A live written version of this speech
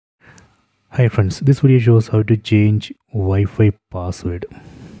Hi friends, this video shows how to change Wi-Fi password.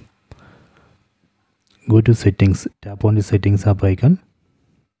 Go to settings, tap on the settings app icon,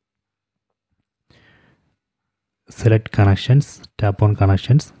 select connections, tap on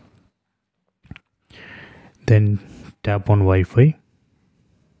connections, then tap on Wi-Fi.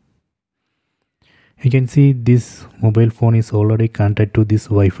 You can see this mobile phone is already connected to this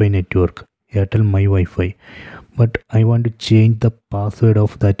Wi-Fi network, Airtel My Wi-Fi, but I want to change the password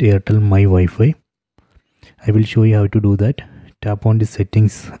of that Airtel My Wi-Fi. I will show you how to do that. Tap on the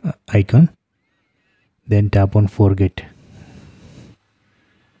settings icon, then tap on forget.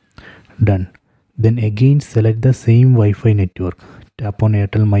 Done. Then again select the same Wi-Fi network, tap on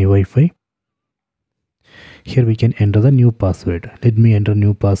Airtel My Wi-Fi. Here we can enter the new password. Let me enter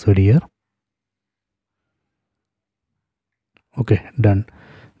new password here. Okay, done.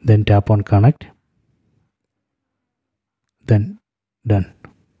 Then tap on connect, then done,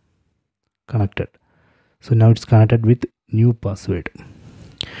 connected. So now it's connected with new password.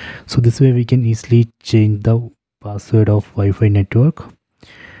 So this way we can easily change the password of Wi-Fi network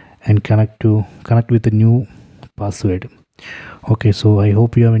and connect with the new password. Okay, so I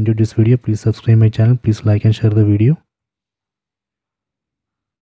hope you have enjoyed this video. Please subscribe my channel, please like and share the video.